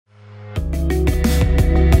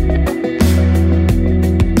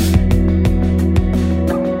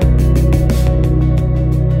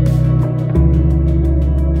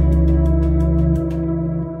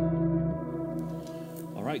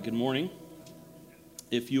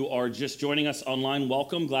If you are just joining us online,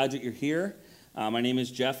 welcome. Glad that you're here. My name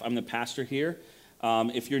is Jeff. I'm the pastor here.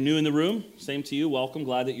 If you're new in the room, same to you. Welcome.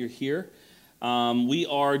 Glad that you're here. We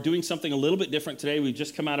are doing something a little bit different today. We've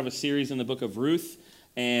just come out of a series in the book of Ruth.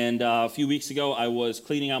 And a few weeks ago, I was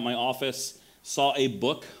cleaning out my office, saw a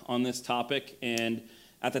book on this topic, and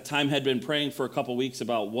at the time had been praying for a couple weeks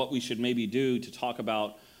about what we should maybe do to talk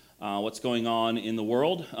about what's going on in the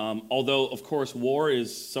world. Although, of course, war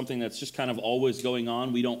is something that's just kind of always going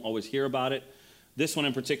on. We don't always hear about it. This one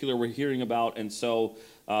in particular we're hearing about, and so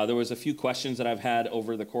there was a few questions that I've had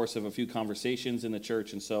over the course of a few conversations in the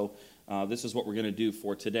church, and so this is what we're going to do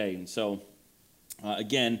for today. And so,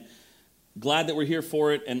 again, glad that we're here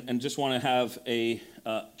for it, and just want to have a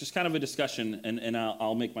just kind of a discussion, and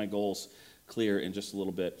I'll make my goals clear in just a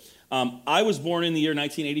little bit. I was born in the year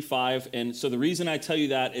 1985, and so the reason I tell you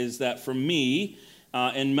that is that for me,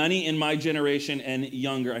 and many in my generation and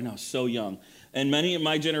younger, I know, so young, and many in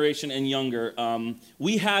my generation and younger,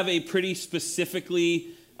 we have a pretty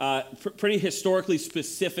historically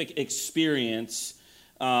specific experience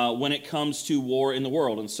when it comes to war in the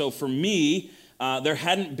world. And so for me, there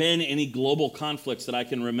hadn't been any global conflicts that I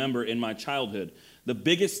can remember in my childhood. The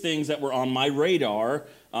biggest things that were on my radar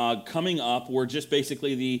coming up were just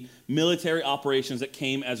basically the military operations that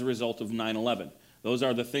came as a result of 9/11. Those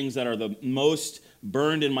are the things that are the most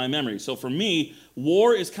burned in my memory. So for me,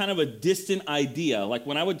 war is kind of a distant idea. Like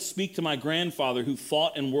when I would speak to my grandfather who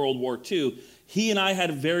fought in World War II, he and I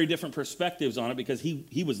had very different perspectives on it because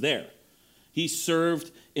he was there. He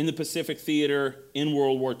served in the Pacific Theater in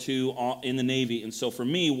World War II in the Navy. And so for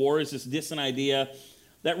me, war is this distant idea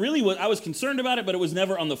that really I was concerned about it, but it was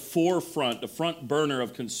never on the forefront, the front burner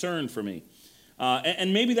of concern for me.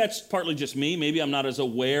 And maybe that's partly just me. Maybe I'm not as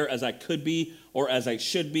aware as I could be or as I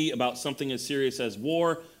should be about something as serious as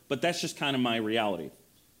war, but that's just kind of my reality.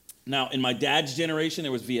 Now, in my dad's generation,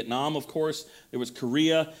 there was Vietnam, of course. There was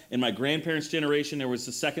Korea. In my grandparents' generation, there was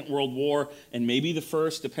the Second World War, and maybe the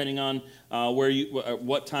first, depending on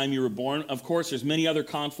what time you were born. Of course, there's many other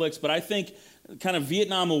conflicts, but I think kind of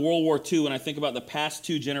Vietnam and World War II, when I think about the past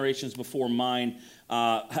two generations before mine,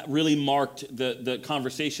 really marked the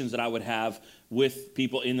conversations that I would have with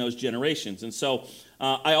people in those generations. And so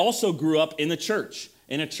I also grew up in the church.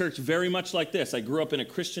 In a church very much like this. I grew up in a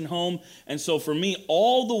Christian home, and so for me,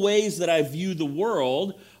 all the ways that I view the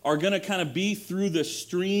world are going to kind of be through the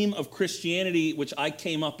stream of Christianity which I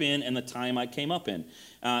came up in and the time I came up in.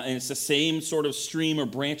 And it's the same sort of stream or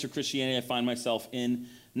branch of Christianity I find myself in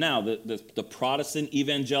now, the Protestant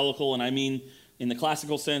evangelical, and I mean in the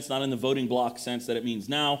classical sense, not in the voting bloc sense that it means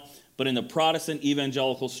now, but in the Protestant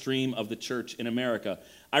evangelical stream of the church in America.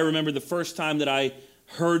 I remember the first time that I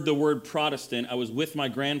heard the word Protestant. I was with my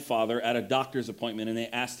grandfather at a doctor's appointment, and they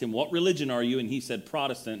asked him, "What religion are you?" And he said,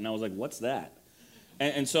 "Protestant." And I was like, "What's that?"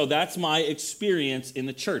 And so that's my experience in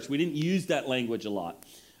the church. We didn't use that language a lot.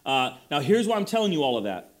 Now, here's why I'm telling you all of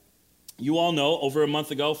that. You all know, over a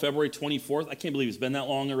month ago, February 24th, I can't believe it's been that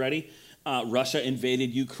long already, Russia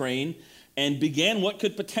invaded Ukraine and began what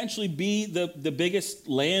could potentially be the biggest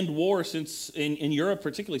land war since in Europe,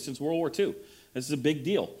 particularly since World War II. This is a big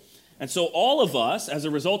deal. And so all of us, as a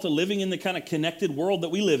result of living in the kind of connected world that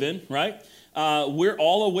we live in, right, we're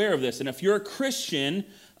all aware of this. And if you're a Christian,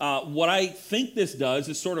 what I think this does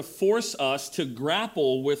is sort of force us to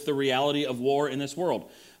grapple with the reality of war in this world.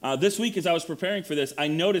 This week, as I was preparing for this, I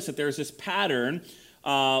noticed that there's this pattern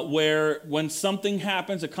where when something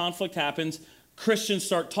happens, a conflict happens, Christians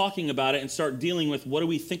start talking about it and start dealing with what do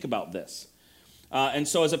we think about this. And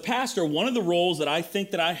so as a pastor, one of the roles that I think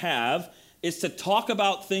that I have is to talk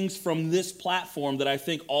about things from this platform that I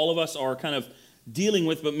think all of us are kind of dealing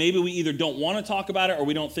with, but maybe we either don't want to talk about it or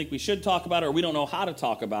we don't think we should talk about it or we don't know how to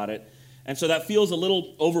talk about it. And so that feels a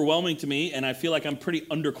little overwhelming to me, and I feel like I'm pretty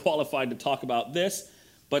underqualified to talk about this,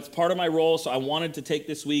 but it's part of my role, so I wanted to take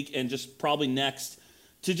this week and just probably next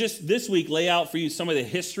to just this week lay out for you some of the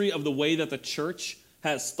history of the way that the church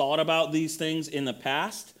has thought about these things in the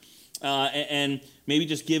past. And maybe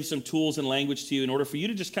just give some tools and language to you in order for you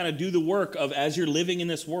to just kind of do the work of, as you're living in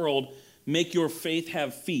this world, make your faith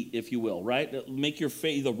have feet, if you will, right? Make your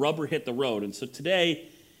faith, the rubber hit the road. And so today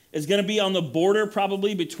is going to be on the border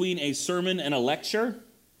probably between a sermon and a lecture.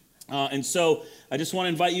 And so I just want to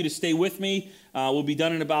invite you to stay with me. We'll be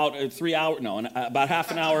done in about about half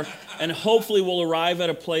an hour. And hopefully we'll arrive at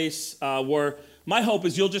a place where my hope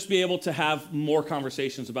is you'll just be able to have more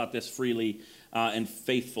conversations about this freely and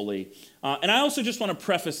faithfully. And I also just want to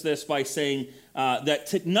preface this by saying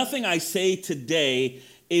that nothing I say today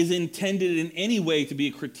is intended in any way to be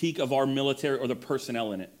a critique of our military or the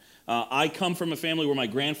personnel in it. I come from a family where my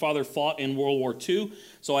grandfather fought in World War II,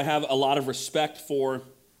 so I have a lot of respect for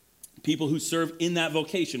people who serve in that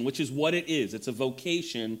vocation, which is what it is. It's a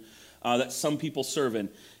vocation that some people serve in.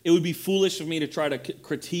 It would be foolish of me to try to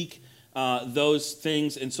critique those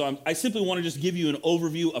things, and so I simply want to just give you an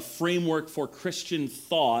overview, a framework for Christian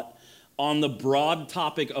thought on the broad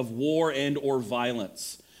topic of war and or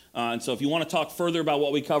violence. And so if you want to talk further about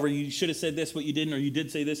what we cover, you should have said this, but you didn't, or you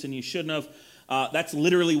did say this and you shouldn't have. That's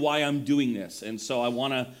literally why I'm doing this. And so I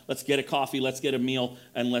want to, let's get a coffee, let's get a meal,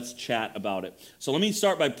 and let's chat about it. So let me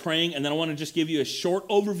start by praying, and then I want to just give you a short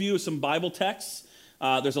overview of some Bible texts.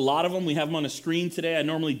 There's a lot of them. We have them on the screen today. I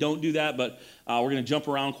normally don't do that, but we're going to jump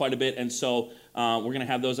around quite a bit, and so we're going to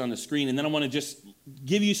have those on the screen. And then I want to just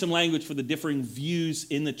give you some language for the differing views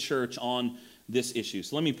in the church on this issue.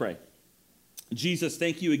 So let me pray. Jesus,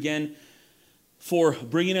 thank you again for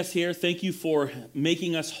bringing us here. Thank you for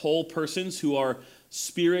making us whole persons who are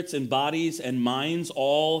spirits and bodies and minds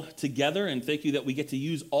all together. And thank you that we get to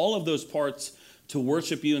use all of those parts to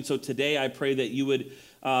worship you. And so today I pray that you would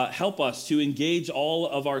help us to engage all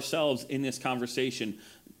of ourselves in this conversation,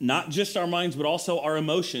 not just our minds, but also our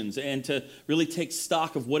emotions, and to really take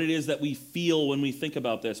stock of what it is that we feel when we think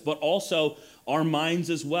about this, but also our minds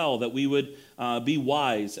as well, that we would be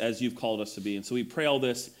wise as you've called us to be. And so we pray all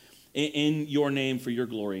this in your name for your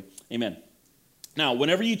glory. Amen. Now,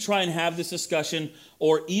 whenever you try and have this discussion,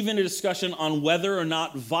 or even a discussion on whether or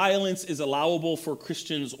not violence is allowable for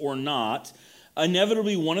Christians or not,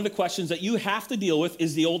 inevitably one of the questions that you have to deal with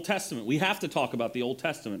is the Old Testament. We have to talk about the Old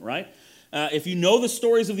Testament, right? If you know the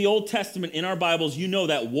stories of the Old Testament in our Bibles, you know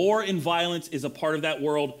that war and violence is a part of that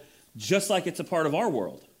world, just like it's a part of our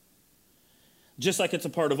world. Just like it's a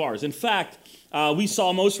part of ours. In fact, we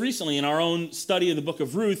saw most recently in our own study of the book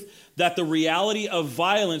of Ruth that the reality of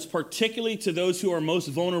violence, particularly to those who are most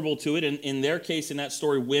vulnerable to it, and in their case, in that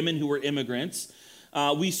story, women who were immigrants,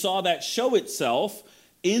 we saw that show itself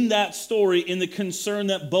in that story in the concern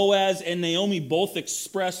that Boaz and Naomi both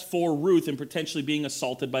expressed for Ruth in potentially being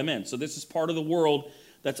assaulted by men. So this is part of the world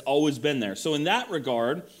that's always been there. So in that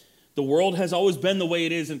regard, the world has always been the way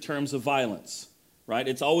it is in terms of violence, right?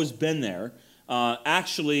 It's always been there.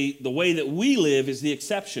 Actually, the way that we live is the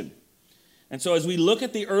exception. And so as we look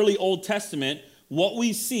at the early Old Testament, what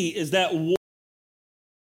we see is that war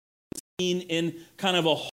is seen in kind of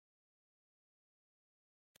a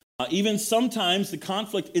even sometimes the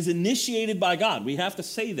conflict is initiated by God. We have to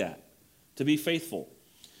say that to be faithful.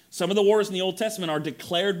 Some of the wars in the Old Testament are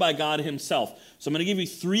declared by God himself. So I'm going to give you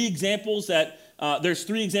three examples that there's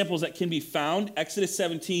three examples that can be found. Exodus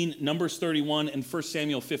 17, Numbers 31, and 1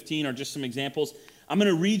 Samuel 15 are just some examples. I'm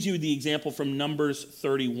going to read you the example from Numbers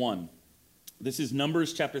 31. This is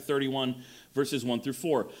Numbers chapter 31, verses 1 through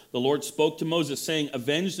 4. The Lord spoke to Moses, saying,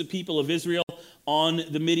 "Avenge the people of Israel on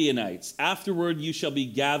the Midianites. Afterward you shall be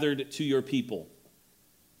gathered to your people."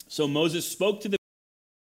 So Moses spoke to the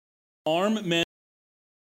armed men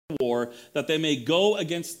of war that they may go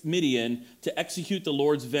against Midian to execute the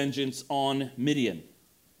Lord's vengeance on Midian.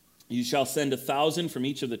 You shall send 1,000 from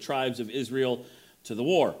each of the tribes of Israel to the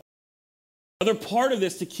war. Another part of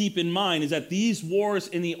this to keep in mind is that these wars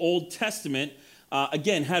in the Old Testament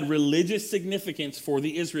again, had religious significance for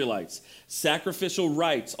the Israelites. Sacrificial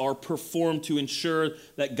rites are performed to ensure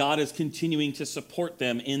that God is continuing to support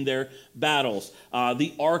them in their battles.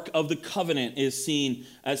 The Ark of the Covenant is seen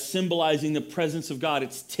as symbolizing the presence of God.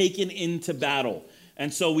 It's taken into battle.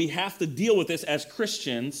 And so we have to deal with this as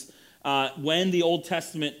Christians when the Old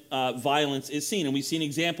Testament violence is seen. And we see an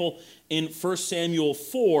example in 1 Samuel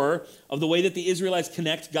 4 of the way that the Israelites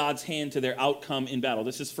connect God's hand to their outcome in battle.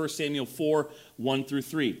 This is 1 Samuel 4, 1 through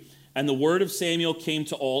 3. "And the word of Samuel came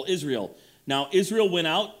to all Israel. Now Israel went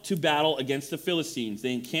out to battle against the Philistines.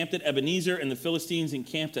 They encamped at Ebenezer, and the Philistines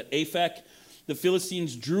encamped at Aphek. The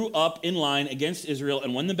Philistines drew up in line against Israel,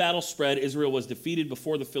 and when the battle spread, Israel was defeated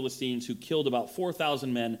before the Philistines, who killed about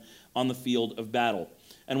 4,000 men on the field of battle.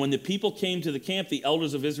 And when the people came to the camp, the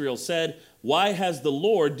elders of Israel said, 'Why has the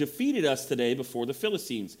Lord defeated us today before the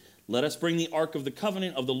Philistines? Let us bring the ark of the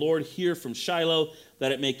covenant of the Lord here from Shiloh,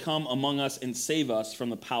 that it may come among us and save us from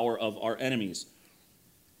the power of our enemies.'"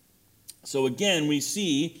 So again, we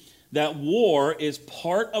see that war is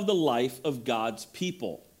part of the life of God's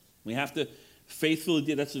people. We have to faithfully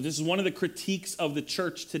do that. So this is one of the critiques of the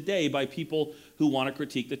church today by people who want to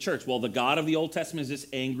critique the church. Well, the God of the Old Testament is this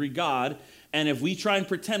angry God, and if we try and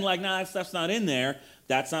pretend like, nah, that stuff's not in there,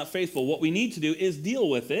 that's not faithful. What we need to do is deal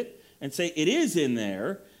with it and say it is in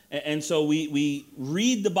there. And so we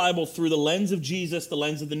read the Bible through the lens of Jesus, the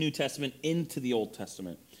lens of the New Testament, into the Old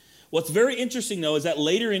Testament. What's very interesting, though, is that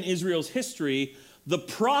later in Israel's history, the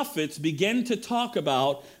prophets begin to talk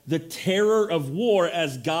about the terror of war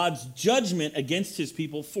as God's judgment against his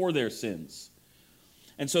people for their sins.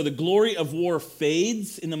 And so the glory of war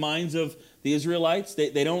fades in the minds of the Israelites.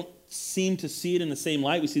 They don't seem to see it in the same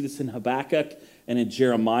light. We see this in Habakkuk and in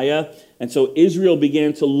Jeremiah. And so Israel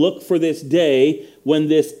began to look for this day when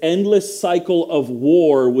this endless cycle of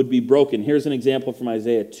war would be broken. Here's an example from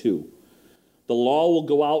Isaiah 2. The law will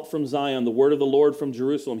go out from Zion, the word of the Lord from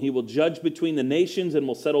Jerusalem. He will judge between the nations and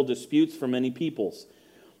will settle disputes for many peoples.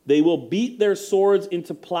 They will beat their swords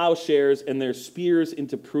into plowshares and their spears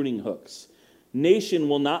into pruning hooks. Nation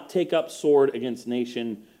will not take up sword against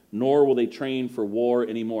nation, nor will they train for war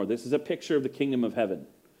anymore. This is a picture of the kingdom of heaven.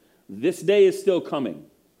 This day is still coming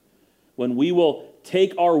when we will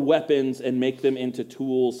take our weapons and make them into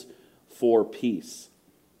tools for peace.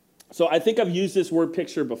 So I think I've used this word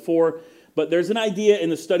picture before, but there's an idea in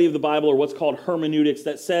the study of the Bible, or what's called hermeneutics,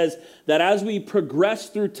 that says that as we progress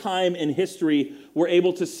through time and history, we're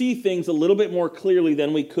able to see things a little bit more clearly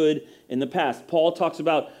than we could in the past. Paul talks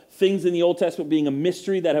about things in the Old Testament being a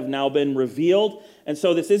mystery that have now been revealed. And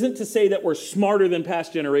so this isn't to say that we're smarter than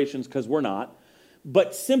past generations, because we're not,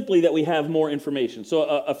 but simply that we have more information. So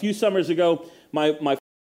a few summers ago, my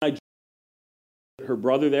her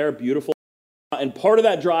brother there, beautiful. And part of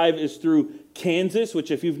that drive is through Kansas, which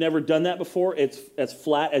if you've never done that before, it's as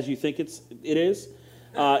flat as you think it is.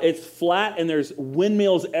 It's flat and there's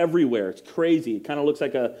windmills everywhere. It's crazy. It kind of looks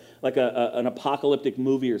like an apocalyptic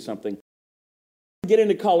movie or something. You get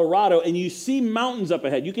into Colorado and you see mountains up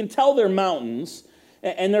ahead. You can tell they're mountains,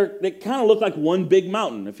 and they kind of look like one big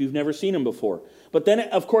mountain if you've never seen them before. But then,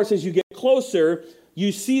 of course, as you get closer,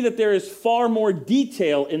 you see that there is far more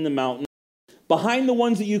detail in the mountain behind the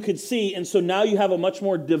ones that you could see, and so now you have a much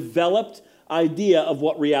more developed idea of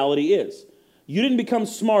what reality is. You didn't become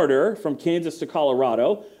smarter from Kansas to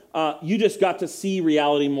Colorado. You just got to see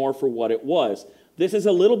reality more for what it was. This is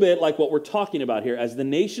a little bit like what we're talking about here. As the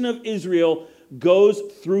nation of Israel goes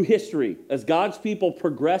through history, as God's people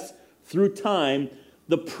progress through time,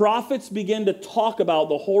 the prophets begin to talk about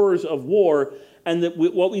the horrors of war, and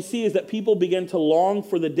what we see is that people begin to long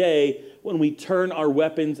for the day when we turn our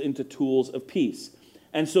weapons into tools of peace.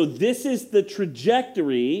 And so this is the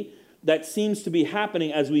trajectory that seems to be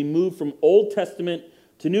happening as we move from Old Testament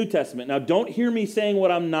to New Testament. Now, don't hear me saying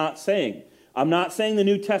what I'm not saying. I'm not saying the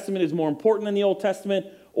New Testament is more important than the Old Testament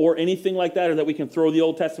or anything like that, or that we can throw the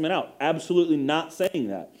Old Testament out. Absolutely not saying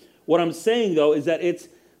that. What I'm saying, though, is that it's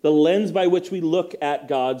the lens by which we look at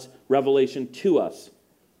God's revelation to us.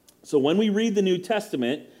 So when we read the New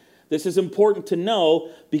Testament, this is important to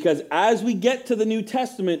know, because as we get to the New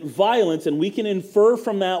Testament, violence, and we can infer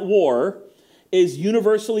from that war, is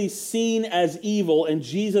universally seen as evil, and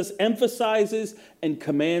Jesus emphasizes and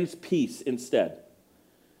commands peace instead.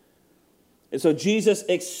 And so Jesus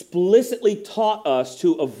explicitly taught us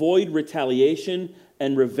to avoid retaliation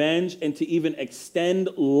and revenge, and to even extend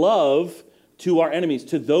love to our enemies,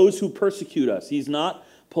 to those who persecute us. He's not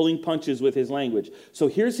pulling punches with his language. So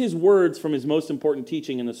here's his words from his most important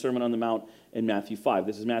teaching in the Sermon on the Mount in Matthew 5.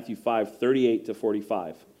 This is Matthew 5, 38 to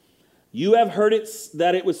 45. You have heard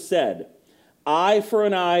that it was said, eye for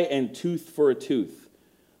an eye and tooth for a tooth.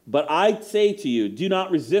 But I say to you, do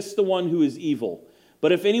not resist the one who is evil.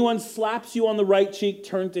 But if anyone slaps you on the right cheek,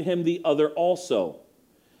 turn to him the other also.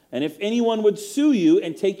 And if anyone would sue you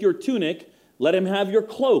and take your tunic, let him have your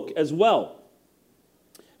cloak as well.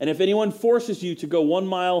 And if anyone forces you to go 1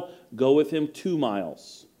 mile, go with him 2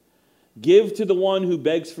 miles. Give to the one who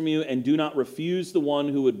begs from you, and do not refuse the one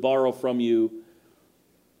who would borrow from you.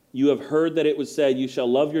 You have heard that it was said, you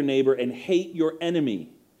shall love your neighbor and hate your enemy.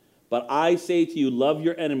 But I say to you, love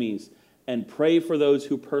your enemies and pray for those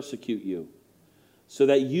who persecute you, so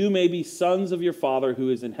that you may be sons of your Father who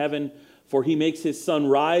is in heaven. For he makes his sun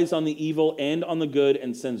rise on the evil and on the good,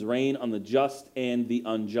 and sends rain on the just and the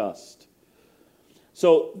unjust.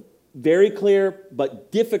 So, very clear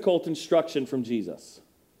but difficult instruction from Jesus.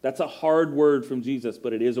 That's a hard word from Jesus,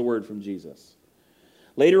 but it is a word from Jesus.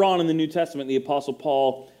 Later on in the New Testament, the Apostle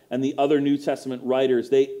Paul and the other New Testament writers,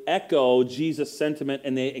 they echo Jesus' sentiment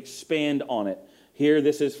and they expand on it. Here,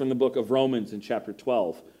 this is from the book of Romans in chapter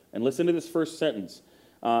 12. And listen to this first sentence.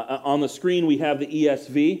 On the screen, we have the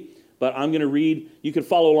ESV, but I'm going to read, you can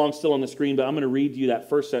follow along still on the screen, but I'm going to read you that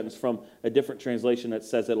first sentence from a different translation that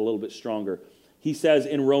says it a little bit stronger. He says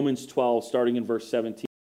in Romans 12, starting in verse 17,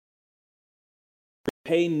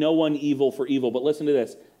 pay no one evil for evil. But listen to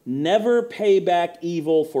this. Never pay back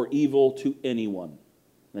evil for evil to anyone.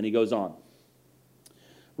 Then he goes on.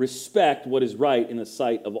 Respect what is right in the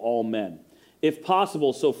sight of all men. If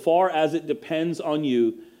possible, so far as it depends on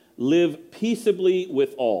you, live peaceably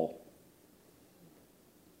with all.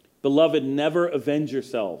 Beloved, never avenge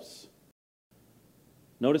yourselves.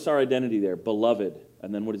 Notice our identity there, beloved.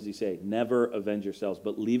 And then what does he say? Never avenge yourselves,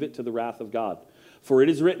 but leave it to the wrath of God. For it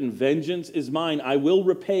is written, vengeance is mine, I will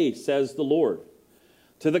repay, says the Lord.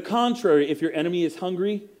 To the contrary, if your enemy is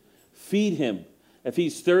hungry, feed him. If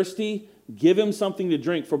he's thirsty, give him something to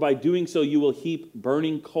drink, for by doing so you will heap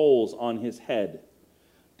burning coals on his head.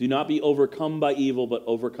 Do not be overcome by evil, but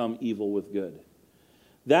overcome evil with good.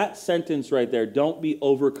 That sentence right there, don't be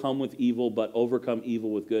overcome with evil, but overcome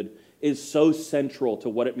evil with good, is so central to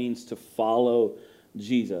what it means to follow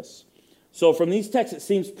Jesus. So from these texts, it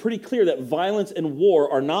seems pretty clear that violence and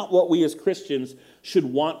war are not what we as Christians should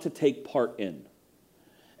want to take part in.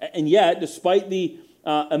 And yet, despite the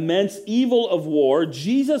immense evil of war,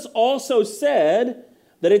 Jesus also said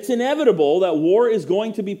that it's inevitable that war is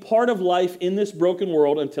going to be part of life in this broken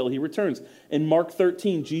world until he returns. In Mark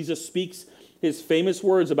 13, Jesus speaks his famous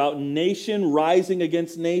words about nation rising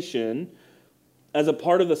against nation as a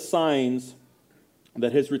part of the signs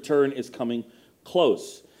that his return is coming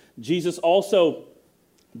close. Jesus also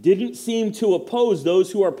didn't seem to oppose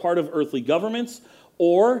those who are part of earthly governments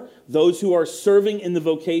or those who are serving in the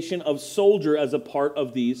vocation of soldier as a part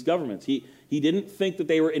of these governments. He didn't think that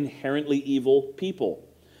they were inherently evil people.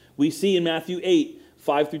 We see in Matthew 8,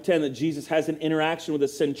 5 through 10, that Jesus has an interaction with a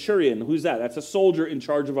centurion. Who's that? That's a soldier in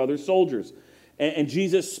charge of other soldiers. And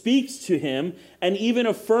Jesus speaks to him and even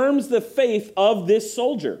affirms the faith of this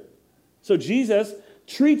soldier. So Jesus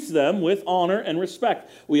treats them with honor and respect.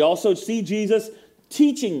 We also see Jesus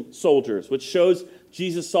teaching soldiers, which shows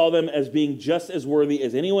Jesus saw them as being just as worthy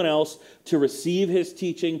as anyone else to receive his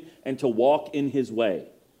teaching and to walk in his way.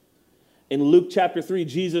 In Luke chapter 3,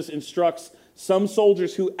 Jesus instructs some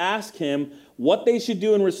soldiers who ask him what they should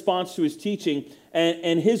do in response to his teaching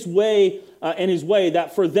and his way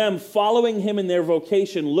that for them following him in their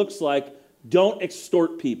vocation looks like don't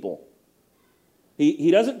extort people.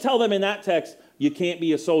 He doesn't tell them in that text, you can't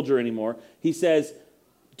be a soldier anymore. He says,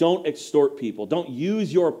 don't extort people. Don't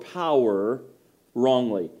use your power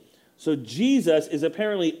wrongly. So Jesus is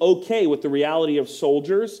apparently okay with the reality of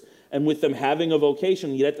soldiers and with them having a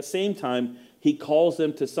vocation, yet at the same time, he calls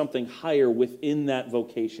them to something higher within that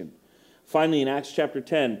vocation. Finally, in Acts chapter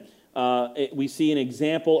 10, we see an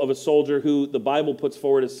example of a soldier who the Bible puts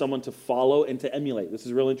forward as someone to follow and to emulate. This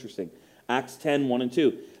is real interesting. Acts 10, 1 and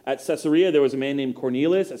 2. At Caesarea, there was a man named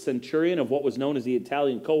Cornelius, a centurion of what was known as the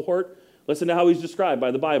Italian cohort. Listen to how he's described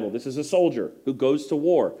by the Bible. This is a soldier who goes to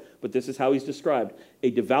war, but this is how he's described.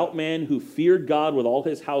 A devout man who feared God with all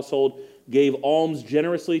his household, gave alms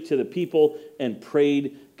generously to the people, and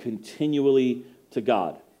prayed continually to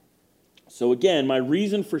God. So again, my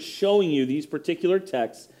reason for showing you these particular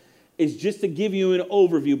texts is just to give you an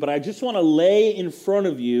overview, but I just want to lay in front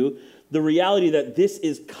of you the reality that this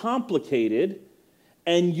is complicated,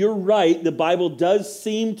 and you're right, the Bible does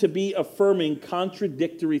seem to be affirming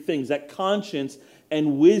contradictory things, that conscience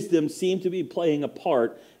and wisdom seem to be playing a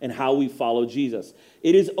part in how we follow Jesus.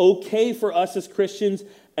 It is okay for us as Christians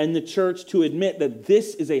and the church to admit that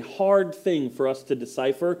this is a hard thing for us to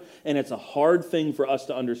decipher, and it's a hard thing for us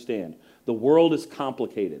to understand. The world is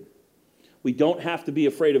complicated. We don't have to be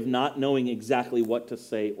afraid of not knowing exactly what to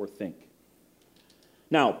say or think.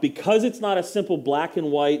 Now, because it's not a simple black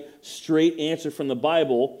and white, straight answer from the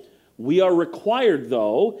Bible, we are required,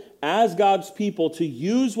 though, as God's people, to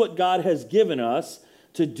use what God has given us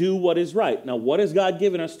to do what is right. Now, what has God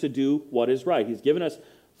given us to do what is right? He's given us,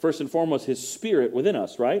 first and foremost, his Spirit within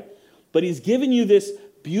us, right? But he's given you this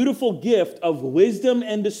beautiful gift of wisdom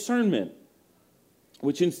and discernment,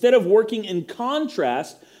 which instead of working in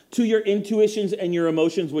contrast to your intuitions and your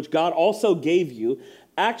emotions, which God also gave you,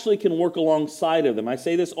 actually can work alongside of them. I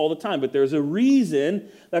say this all the time, but there's a reason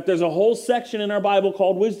that there's a whole section in our Bible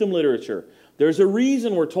called wisdom literature. There's a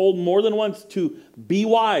reason we're told more than once to be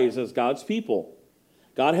wise as God's people.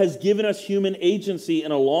 God has given us human agency,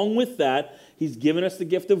 and along with that, he's given us the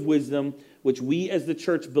gift of wisdom, which we as the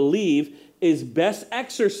church believe is best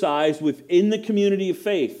exercised within the community of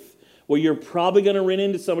faith, where you're probably going to run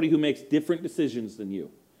into somebody who makes different decisions than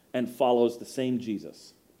you and follows the same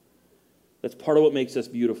Jesus. That's part of what makes us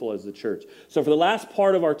beautiful as the church. So for the last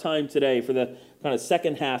part of our time today, for the kind of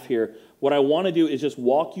second half here, what I want to do is just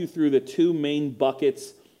walk you through the two main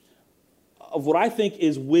buckets of what I think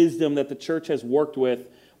is wisdom that the church has worked with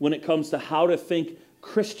when it comes to how to think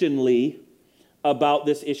Christianly about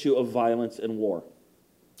this issue of violence and war.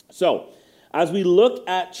 So, as we look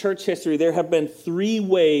at church history, there have been three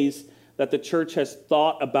ways that the church has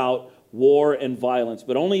thought about war and violence,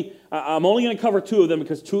 but I'm only going to cover two of them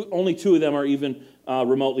because only two of them are even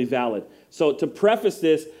remotely valid. So to preface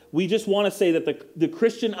this, we just want to say that the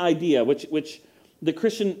Christian idea, which the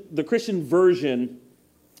Christian version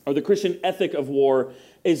or the Christian ethic of war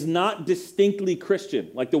is not distinctly Christian.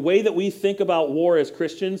 Like the way that we think about war as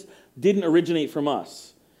Christians didn't originate from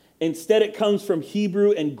us. Instead, it comes from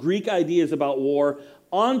Hebrew and Greek ideas about war,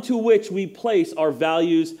 onto which we place our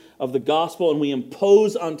values of the gospel, and we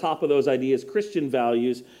impose on top of those ideas Christian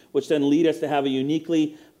values, which then lead us to have a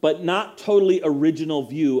uniquely but not totally original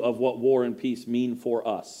view of what war and peace mean for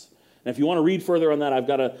us. And if you want to read further on that, I've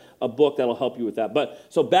got a book that'll help you with that. But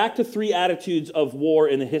so back to three attitudes of war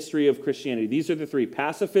in the history of Christianity. These are the three: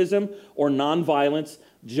 pacifism or nonviolence,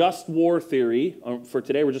 just war theory. For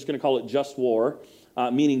today, we're just going to call it just war,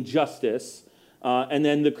 meaning justice. And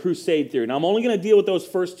then the crusade theory. Now, I'm only going to deal with those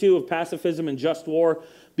first two of pacifism and just war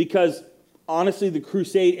because, honestly, the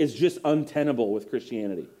crusade is just untenable with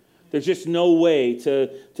Christianity. There's just no way to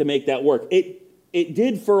make that work. It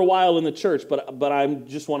did for a while in the church, but I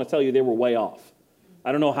just want to tell you they were way off.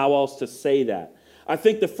 I don't know how else to say that. I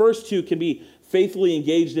think the first two can be faithfully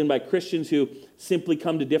engaged in by Christians who simply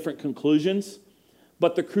come to different conclusions.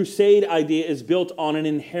 But the crusade idea is built on an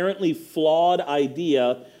inherently flawed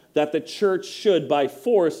idea that the church should, by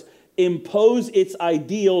force, impose its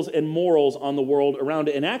ideals and morals on the world around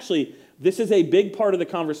it. And actually, this is a big part of the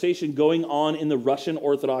conversation going on in the Russian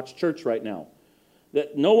Orthodox Church right now.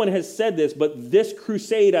 That no one has said this, but this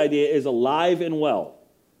crusade idea is alive and well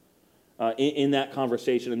in that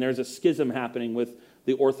conversation. And there's a schism happening with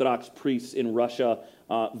the Orthodox priests in Russia.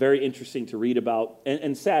 Very interesting to read about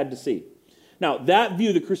and sad to see. Now, that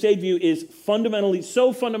view, the crusade view, is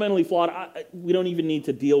so fundamentally flawed, we don't even need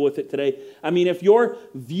to deal with it today. I mean, if your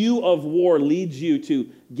view of war leads you to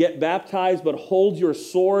get baptized but hold your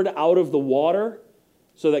sword out of the water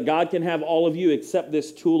so that God can have all of you accept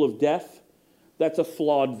this tool of death, that's a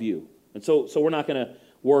flawed view. And so we're not going to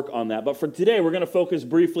work on that. But for today, we're going to focus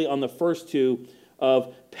briefly on the first two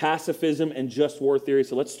of pacifism and just war theory.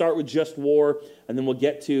 So let's start with just war, and then we'll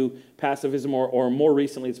get to pacifism, or more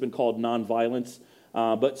recently it's been called nonviolence.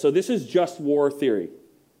 So this is just war theory.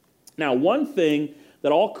 Now, one thing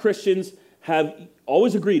that all Christians have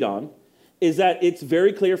always agreed on is that it's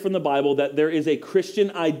very clear from the Bible that there is a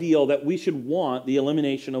Christian ideal that we should want the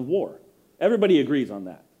elimination of war. Everybody agrees on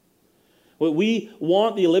that. We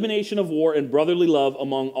want the elimination of war and brotherly love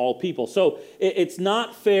among all people. So it's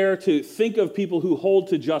not fair to think of people who hold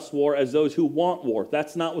to just war as those who want war.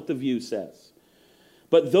 That's not what the view says.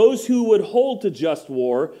 But those who would hold to just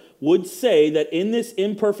war would say that in this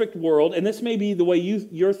imperfect world, and this may be the way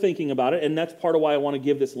you're thinking about it, and that's part of why I want to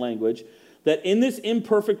give this language, that in this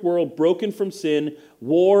imperfect world broken from sin,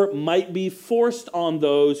 war might be forced on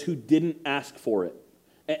those who didn't ask for it.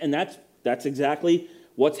 And that's exactly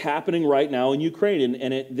what's happening right now in Ukraine.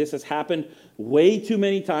 And this has happened way too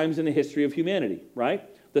many times in the history of humanity, right?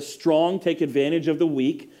 The strong take advantage of the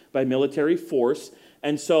weak by military force.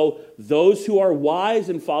 And so those who are wise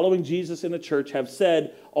and following Jesus in the church have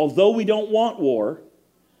said, although we don't want war,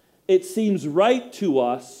 it seems right to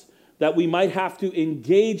us that we might have to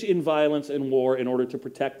engage in violence and war in order to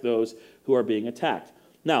protect those who are being attacked.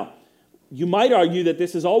 Now, you might argue that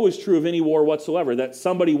this is always true of any war whatsoever, that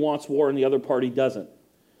somebody wants war and the other party doesn't.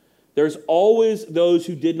 There's always those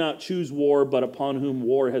who did not choose war, but upon whom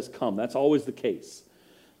war has come. That's always the case.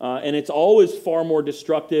 And it's always far more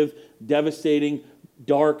destructive, devastating,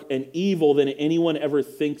 dark, and evil than anyone ever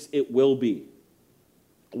thinks it will be.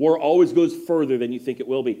 War always goes further than you think it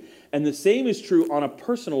will be. And the same is true on a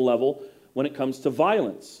personal level when it comes to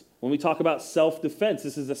violence. When we talk about self-defense,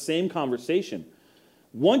 this is the same conversation.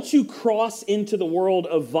 Once you cross into the world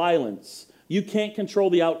of violence, you can't control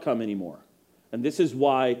the outcome anymore. And this is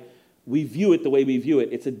why we view it the way we view it.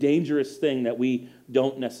 It's a dangerous thing that we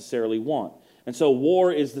don't necessarily want. And so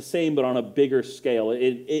war is the same, but on a bigger scale.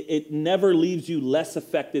 It never leaves you less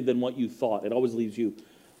affected than what you thought. It always leaves you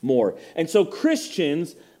more. And so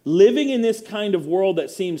Christians living in this kind of world that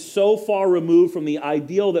seems so far removed from the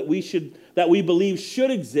ideal that we believe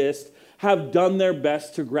should exist have done their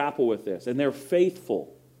best to grapple with this. And they're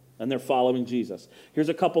faithful, and they're following Jesus. Here's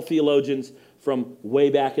a couple theologians from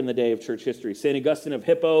way back in the day of church history. St. Augustine of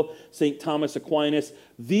Hippo, St. Thomas Aquinas.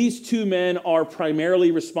 These two men are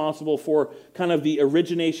primarily responsible for kind of the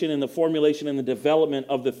origination and the formulation and the development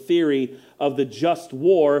of the theory of the just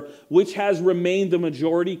war, which has remained the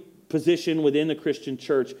majority position within the Christian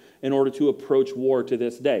church in order to approach war to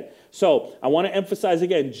this day. So I want to emphasize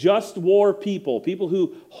again, just war people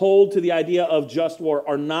who hold to the idea of just war,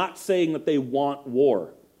 are not saying that they want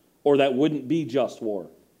war or that wouldn't be just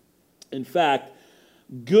war. In fact,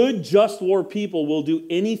 good just war people will do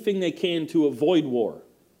anything they can to avoid war.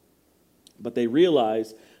 But they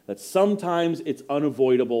realize that sometimes it's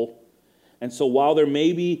unavoidable And so while there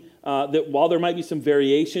may be while there might be some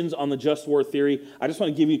variations on the just war theory, I just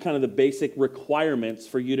want to give you kind of the basic requirements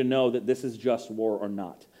for you to know that this is just war or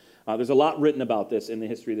not. There's a lot written about this in the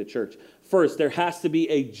history of the church. First, there has to be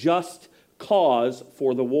a just cause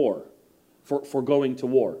for the war, for going to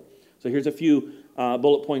war. So here's a few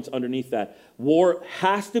bullet points underneath that. War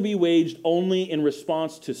has to be waged only in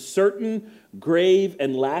response to certain grave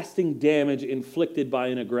and lasting damage inflicted by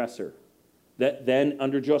an aggressor. That then,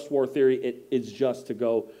 under just war theory, it is just to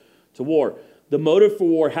go to war. The motive for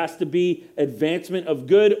war has to be advancement of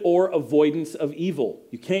good or avoidance of evil.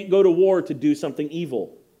 You can't go to war to do something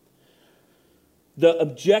evil.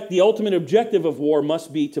 The ultimate objective of war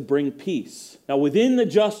must be to bring peace. Now, within the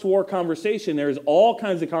just war conversation, there's all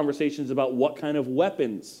kinds of conversations about what kind of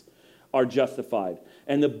weapons are justified.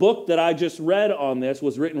 And the book that I just read on this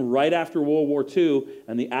was written right after World War II,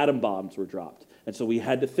 and the atom bombs were dropped. And so we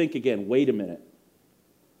had to think again, wait a minute.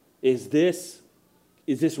 Is this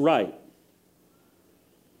right?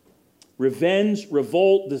 Revenge,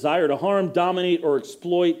 revolt, desire to harm, dominate, or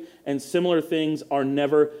exploit, and similar things are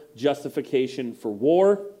never justification for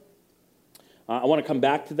war. I want to come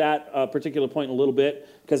back to that particular point in a little bit,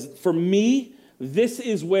 because for me, this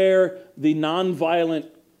is where the nonviolent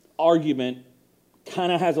argument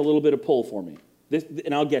kind of has a little bit of pull for me.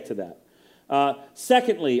 And I'll get to that.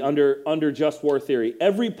 Secondly, under just war theory,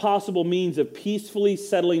 every possible means of peacefully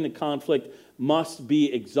settling the conflict must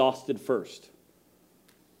be exhausted first.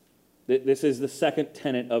 This is the second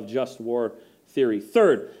tenet of just war theory.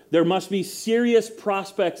 Third, there must be serious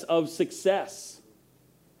prospects of success.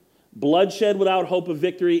 Bloodshed without hope of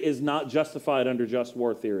victory is not justified under just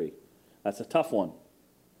war theory. That's a tough one.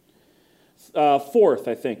 Fourth,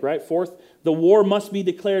 I think, right? Fourth, the war must be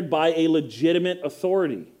declared by a legitimate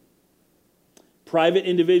authority. Private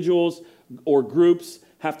individuals or groups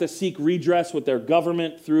have to seek redress with their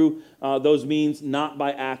government through those means, not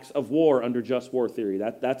by acts of war under just war theory.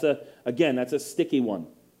 That's a sticky one.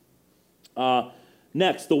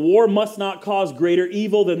 Next, the war must not cause greater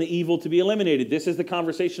evil than the evil to be eliminated. This is the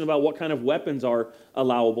conversation about what kind of weapons are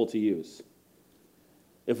allowable to use.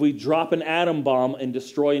 If we drop an atom bomb and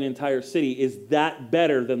destroy an entire city, is that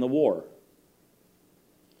better than the war?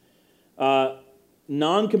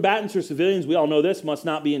 Non-combatants or civilians, we all know this, must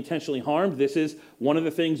not be intentionally harmed. This is one of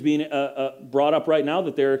the things being brought up right now,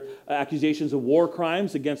 that there are accusations of war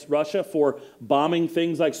crimes against Russia for bombing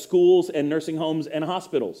things like schools and nursing homes and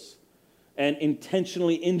hospitals and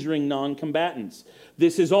intentionally injuring non-combatants.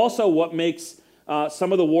 This is also what makes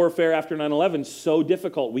some of the warfare after 9/11 so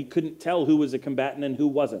difficult. We couldn't tell who was a combatant and who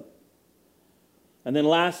wasn't. And then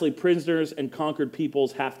lastly, prisoners and conquered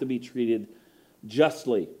peoples have to be treated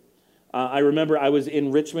justly. I remember I was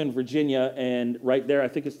in Richmond, Virginia, and right there, I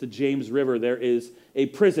think it's the James River, there is a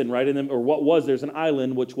prison right in them, or what was, there's an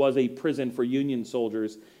island which was a prison for Union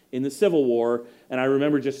soldiers in the Civil War. And I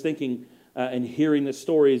remember just thinking and hearing the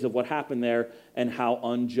stories of what happened there and how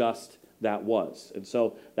unjust that was. And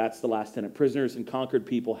so that's the last tenet. Prisoners and conquered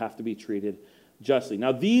people have to be treated justly.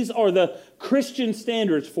 Now, these are the Christian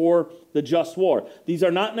standards for the just war. These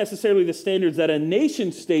are not necessarily the standards that a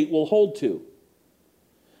nation state will hold to.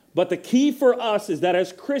 But the key for us is that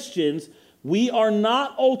as Christians, we are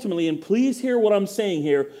not ultimately, and please hear what I'm saying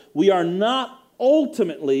here, we are not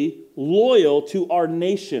ultimately loyal to our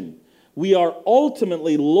nation. We are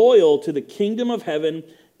ultimately loyal to the kingdom of heaven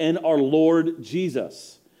and our Lord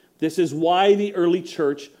Jesus. This is why the early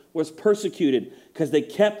church was persecuted, because they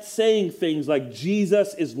kept saying things like,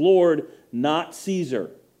 Jesus is Lord, not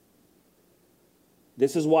Caesar.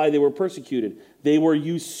 This is why they were persecuted. They were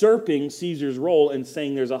usurping Caesar's role and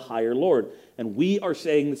saying there's a higher Lord. And we are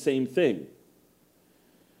saying the same thing.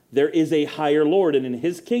 There is a higher Lord, and in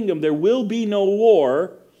his kingdom there will be no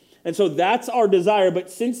war. And so that's our desire. But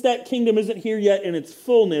since that kingdom isn't here yet in its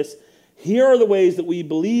fullness, here are the ways that we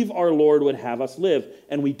believe our Lord would have us live.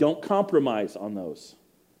 And we don't compromise on those.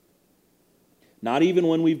 Not even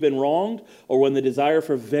when we've been wronged or when the desire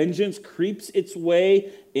for vengeance creeps its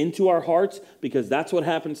way into our hearts, because that's what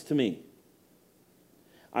happens to me.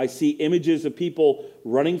 I see images of people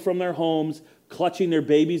running from their homes, clutching their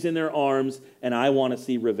babies in their arms, and I want to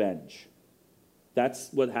see revenge.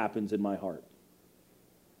 That's what happens in my heart.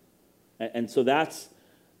 And so that's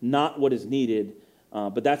not what is needed,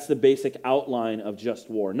 but that's the basic outline of just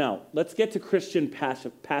war. Now, let's get to Christian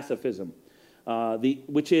pacifism,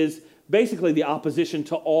 which is basically the opposition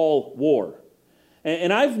to all war.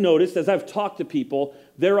 And I've noticed, as I've talked to people,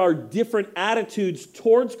 there are different attitudes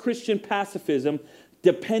towards Christian pacifism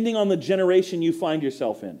depending on the generation you find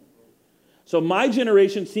yourself in. So my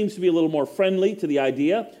generation seems to be a little more friendly to the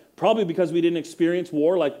idea, probably because we didn't experience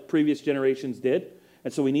war like previous generations did.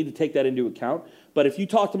 And so we need to take that into account. But if you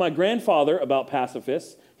talk to my grandfather about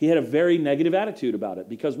pacifists, he had a very negative attitude about it.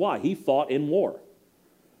 Because why? He fought in war.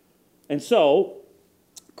 And so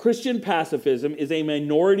Christian pacifism is a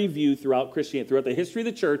minority view throughout Christianity. Throughout the history of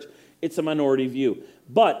the church, it's a minority view.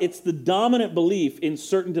 But it's the dominant belief in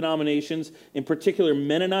certain denominations, in particular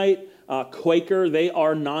Mennonite, Quaker. They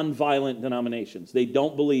are nonviolent denominations. They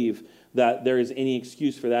don't believe that there is any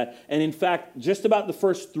excuse for that. And in fact, just about the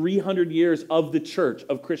first 300 years of the church,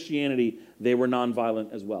 of Christianity, they were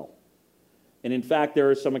nonviolent as well. And in fact, there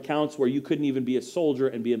are some accounts where you couldn't even be a soldier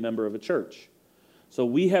and be a member of a church. So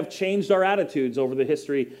we have changed our attitudes over the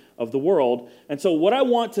history of the world. And so what I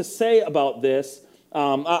want to say about this,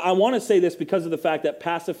 I want to say this because of the fact that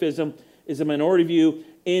pacifism is a minority view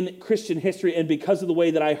in Christian history and because of the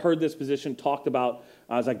way that I heard this position talked about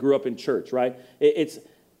as I grew up in church, right?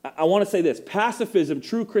 I want to say this. Pacifism,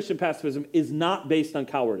 true Christian pacifism, is not based on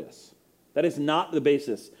cowardice. That is not the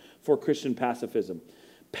basis for Christian pacifism.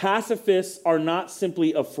 Pacifists are not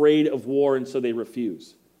simply afraid of war and so they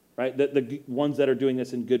refuse, right? The ones that are doing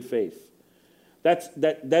this in good faith.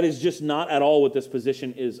 That is just not at all what this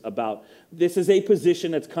position is about. This is a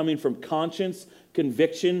position that's coming from conscience,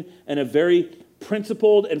 conviction, and a very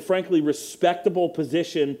principled and frankly respectable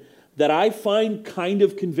position that I find kind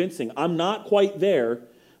of convincing. I'm not quite there,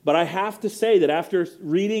 but I have to say that after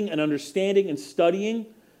reading and understanding and studying,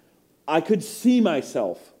 I could see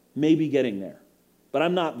myself maybe getting there. But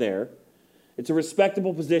I'm not there. It's a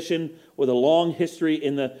respectable position with a long history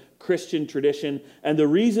in the Christian tradition. And the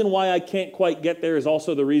reason why I can't quite get there is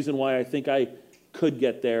also the reason why I think I could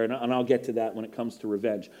get there. And I'll get to that when it comes to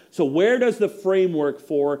revenge. So where does the framework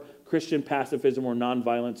for Christian pacifism or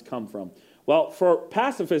nonviolence come from? Well, for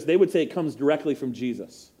pacifists, they would say it comes directly from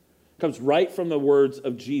Jesus. It comes right from the words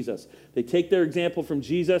of Jesus. They take their example from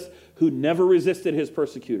Jesus, who never resisted his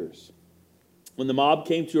persecutors. When the mob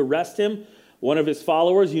came to arrest him, one of his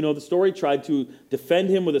followers, you know the story, tried to defend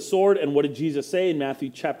him with a sword. And what did Jesus say in Matthew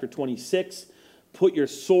chapter 26? Put your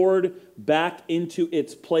sword back into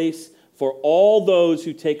its place, for all those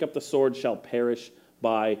who take up the sword shall perish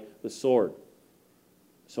by the sword.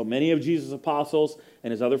 So many of Jesus' apostles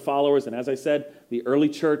and his other followers, and as I said, the early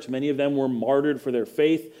church, many of them were martyred for their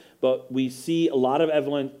faith, but we see a lot of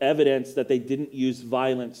evidence that they didn't use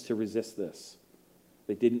violence to resist this.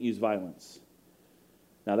 They didn't use violence.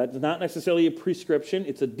 Now, that's not necessarily a prescription.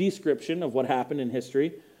 It's a description of what happened in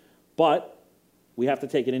history, but we have to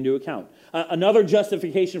take it into account. Another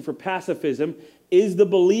justification for pacifism is the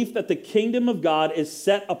belief that the kingdom of God is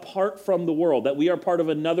set apart from the world, that we are part of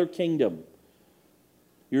another kingdom.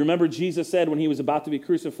 You remember Jesus said when he was about to be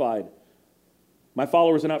crucified, my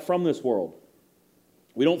followers are not from this world.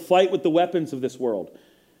 We don't fight with the weapons of this world.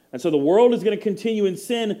 And so the world is going to continue in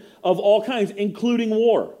sin of all kinds, including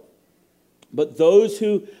war. But those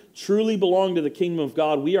who truly belong to the kingdom of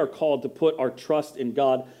God, we are called to put our trust in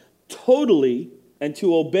God totally and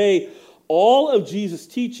to obey all of Jesus'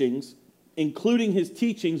 teachings, including his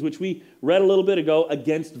teachings, which we read a little bit ago,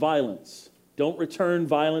 against violence. Don't return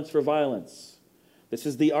violence for violence. This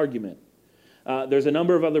is the argument. There's a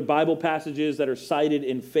number of other Bible passages that are cited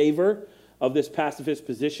in favor of this pacifist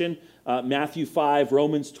position. Matthew 5,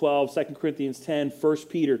 Romans 12, 2 Corinthians 10, 1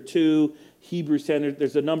 Peter 2, Hebrews 10.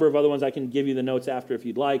 There's a number of other ones. I can give you the notes after if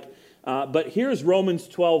you'd like. But here's Romans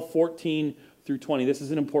 12, 14 through 20. This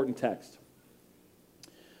is an important text.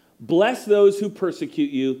 Bless those who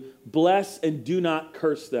persecute you. Bless and do not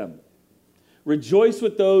curse them. Rejoice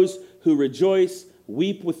with those who rejoice.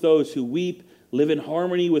 Weep with those who weep. Live in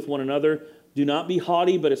harmony with one another. Do not be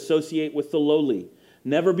haughty, but associate with the lowly.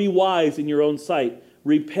 Never be wise in your own sight.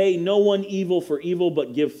 Repay no one evil for evil,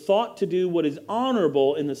 but give thought to do what is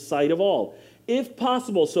honorable in the sight of all. If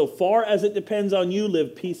possible, so far as it depends on you,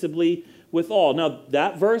 live peaceably with all. Now,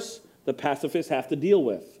 that verse, the pacifists have to deal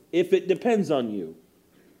with. If it depends on you.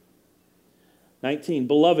 19,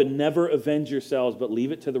 Beloved, never avenge yourselves, but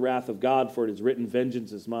leave it to the wrath of God, for it is written,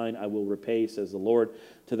 Vengeance is mine, I will repay, says the Lord.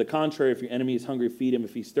 To the contrary, if your enemy is hungry, feed him.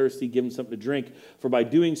 If he's thirsty, give him something to drink. For by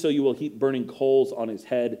doing so, you will heap burning coals on his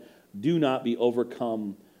head. Do not be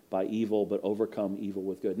overcome by evil, but overcome evil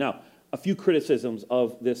with good. Now, a few criticisms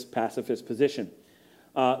of this pacifist position.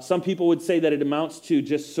 Some people would say that it amounts to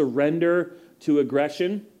just surrender to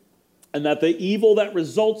aggression, and that the evil that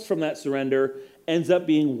results from that surrender ends up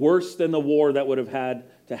being worse than the war that would have had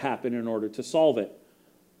to happen in order to solve it.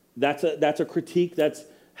 That's a critique that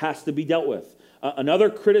has to be dealt with. Another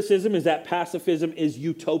criticism is that pacifism is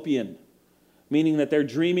utopian, meaning that they're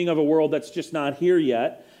dreaming of a world that's just not here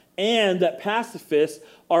yet. and that pacifists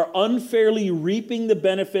are unfairly reaping the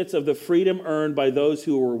benefits of the freedom earned by those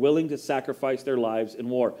who were willing to sacrifice their lives in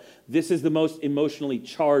war. This is the most emotionally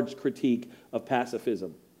charged critique of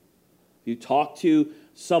pacifism. If you talk to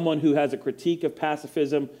someone who has a critique of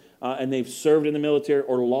pacifism and they've served in the military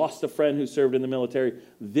or lost a friend who served in the military,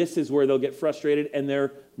 this is where they'll get frustrated, and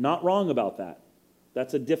they're not wrong about that.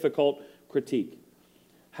 That's a difficult critique.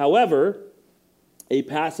 However, a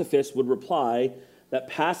pacifist would reply that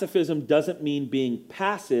pacifism doesn't mean being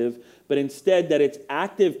passive, but instead that it's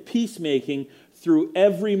active peacemaking through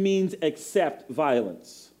every means except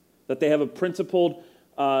violence. That they have a principled,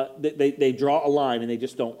 they draw a line and they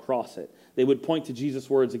just don't cross it. They would point to Jesus'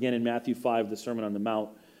 words again in Matthew 5, the Sermon on the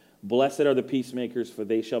Mount. Blessed are the peacemakers, for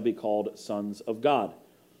they shall be called sons of God.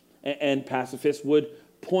 And pacifists would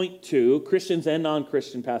point to, Christians and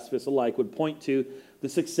non-Christian pacifists alike, would point to the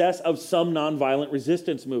success of some nonviolent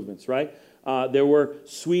resistance movements, right? There were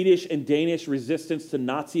Swedish and Danish resistance to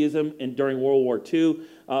Nazism during World War II.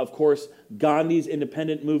 Of course, Gandhi's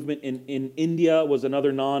independent movement in India was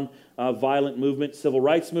another non-violent movement. Civil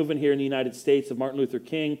rights movement here in the United States of Martin Luther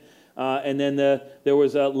King. And then there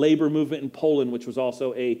was a labor movement in Poland, which was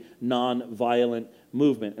also a non-violent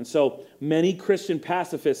movement. And so many Christian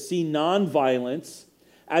pacifists see nonviolence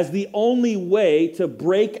as the only way to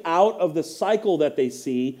break out of the cycle that they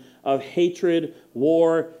see of hatred,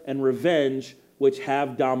 war, and revenge, which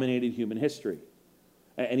have dominated human history.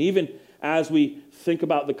 And even as we think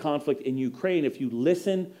about the conflict in Ukraine, if you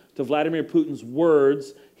listen to Vladimir Putin's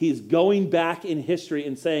words, he's going back in history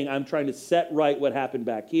and saying, I'm trying to set right what happened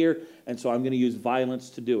back here, and so I'm going to use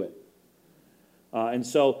violence to do it. And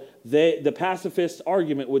so the pacifist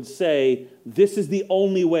argument would say, this is the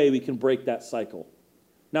only way we can break that cycle.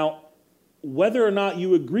 Now, whether or not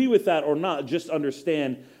you agree with that or not, just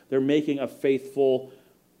understand they're making a faithful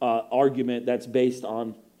argument that's based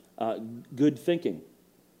on good thinking.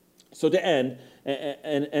 So to end,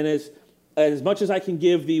 and as much as I can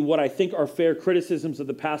give what I think are fair criticisms of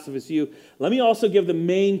the pacifist view, let me also give the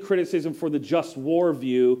main criticism for the just war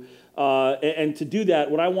view. And to do that,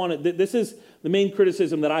 what I wanted, this is the main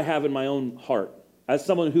criticism that I have in my own heart. As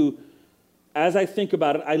someone who, as I think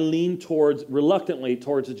about it, I lean reluctantly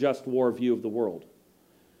towards a just war view of the world.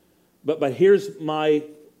 But here's my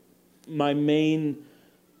main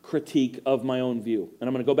critique of my own view. And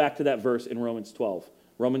I'm going to go back to that verse in Romans 12.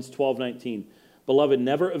 Romans 12:19. Beloved,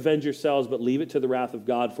 never avenge yourselves, but leave it to the wrath of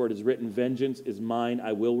God, for it is written, vengeance is mine,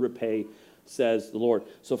 I will repay, says the Lord.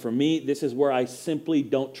 So for me, this is where I simply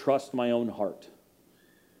don't trust my own heart.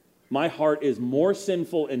 My heart is more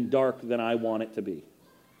sinful and dark than I want it to be.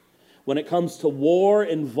 When it comes to war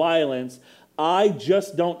and violence, I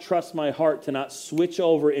just don't trust my heart to not switch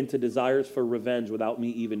over into desires for revenge without me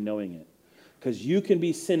even knowing it. Because you can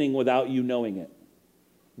be sinning without you knowing it.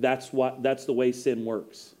 That's the way sin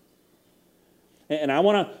works. And I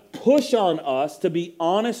want to push on us to be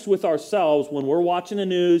honest with ourselves when we're watching the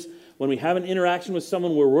news, when we have an interaction with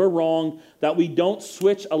someone where we're wrong, that we don't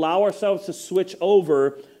allow ourselves to switch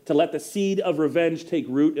over to let the seed of revenge take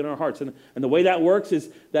root in our hearts. And the way that works is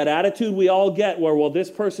that attitude we all get where, well, this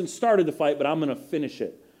person started the fight, but I'm going to finish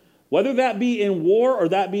it. Whether that be in war or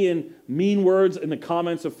that be in mean words in the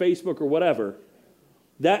comments of Facebook or whatever,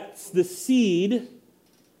 that's the seed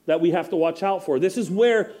that we have to watch out for. This is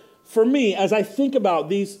where, for me, as I think about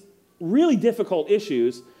these really difficult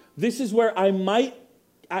issues, this is where I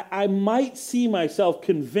might see myself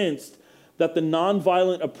convinced that the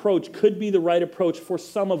nonviolent approach could be the right approach for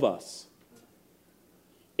some of us.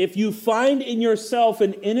 If you find in yourself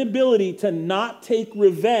an inability to not take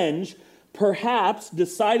revenge, perhaps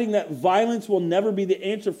deciding that violence will never be the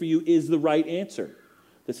answer for you is the right answer.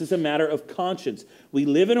 This is a matter of conscience. We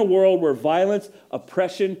live in a world where violence,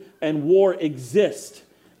 oppression, and war exist.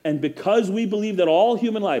 And because we believe that all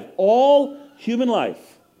human life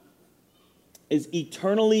is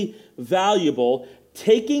eternally valuable,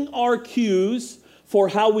 taking our cues for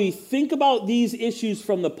how we think about these issues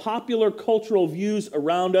from the popular cultural views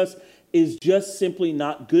around us is just simply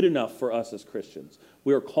not good enough for us as Christians.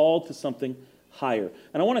 We are called to something higher.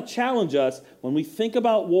 And I want to challenge us, when we think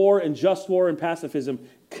about war and just war and pacifism,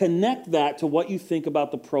 connect that to what you think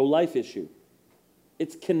about the pro-life issue.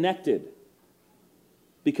 It's connected.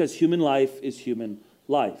 Because human life is human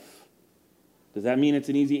life. Does that mean it's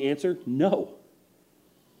an easy answer? No.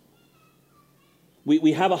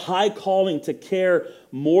 We have a high calling to care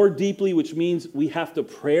more deeply, which means we have to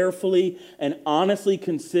prayerfully and honestly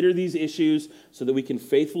consider these issues so that we can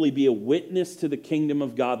faithfully be a witness to the kingdom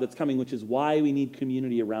of God that's coming, which is why we need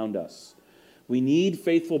community around us. We need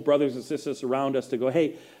faithful brothers and sisters around us to go,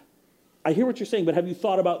 hey, I hear what you're saying, but have you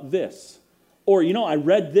thought about this? Or, I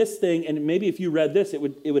read this thing, and maybe if you read this, it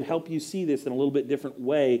would help you see this in a little bit different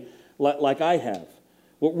way, like I have.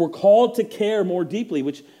 We're called to care more deeply,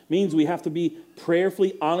 which means we have to be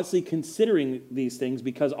prayerfully, honestly considering these things,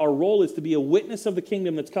 because our role is to be a witness of the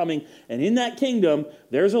kingdom that's coming. And in that kingdom,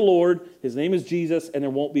 there's a Lord, his name is Jesus, and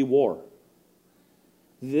there won't be war.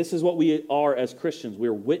 This is what we are as Christians.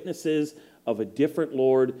 We're witnesses of a different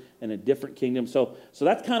Lord and a different kingdom. So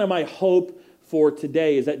that's kind of my hope for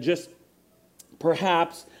today, is that just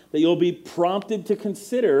perhaps that you'll be prompted to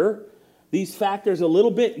consider these factors a little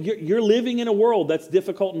bit. You're living in a world that's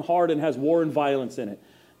difficult and hard and has war and violence in it.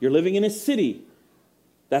 You're living in a city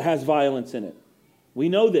that has violence in it. We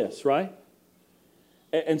know this, right?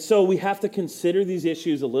 And so we have to consider these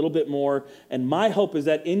issues a little bit more. And my hope is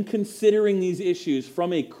that in considering these issues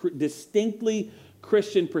from a distinctly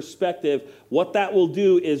Christian perspective, what that will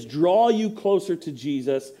do is draw you closer to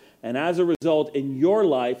Jesus. And as a result, in your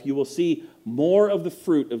life, you will see more of the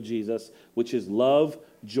fruit of Jesus, which is love,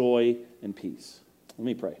 joy, and peace. Let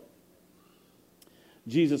me pray.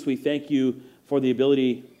 Jesus, we thank you for the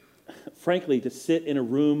ability, frankly, to sit in a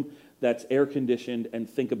room that's air-conditioned and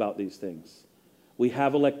think about these things. We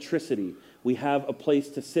have electricity. We have a place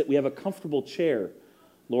to sit. We have a comfortable chair,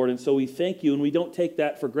 Lord. And so we thank you, and we don't take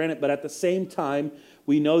that for granted. But at the same time,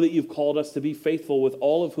 we know that you've called us to be faithful with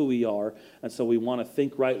all of who we are. And so we want to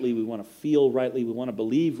think rightly. We want to feel rightly. We want to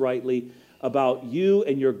believe rightly about you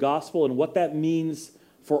and your gospel and what that means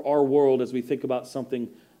for our world as we think about something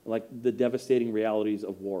like the devastating realities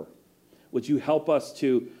of war. Would you help us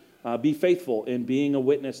to be faithful in being a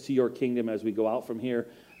witness to your kingdom as we go out from here?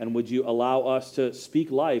 And would you allow us to speak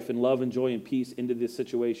life and love and joy and peace into this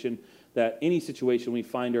situation, that any situation we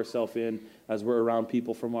find ourselves in as we're around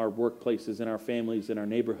people from our workplaces and our families and our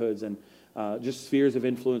neighborhoods and just spheres of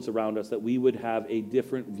influence around us, that we would have a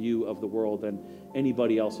different view of the world than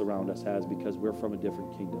anybody else around us has, because we're from a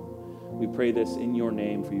different kingdom. We pray this in your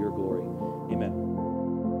name for your glory. Amen.